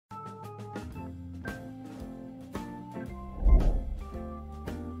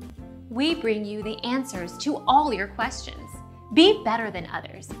we bring you the answers to all your questions. Be better than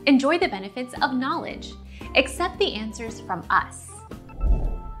others. Enjoy the benefits of knowledge. Accept the answers from us.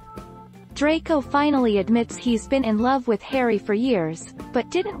 Draco finally admits he's been in love with Harry for years, but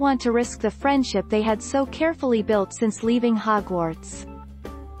didn't want to risk the friendship they had so carefully built since leaving Hogwarts.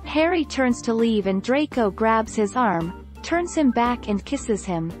 Harry turns to leave and Draco grabs his arm, turns him back and kisses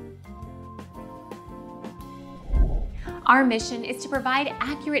him. Our mission is to provide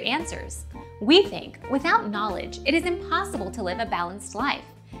accurate answers. We think without knowledge, it is impossible to live a balanced life.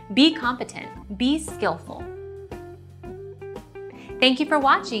 Be competent, be skillful. Thank you for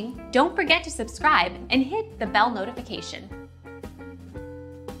watching. Don't forget to subscribe and hit the bell notification.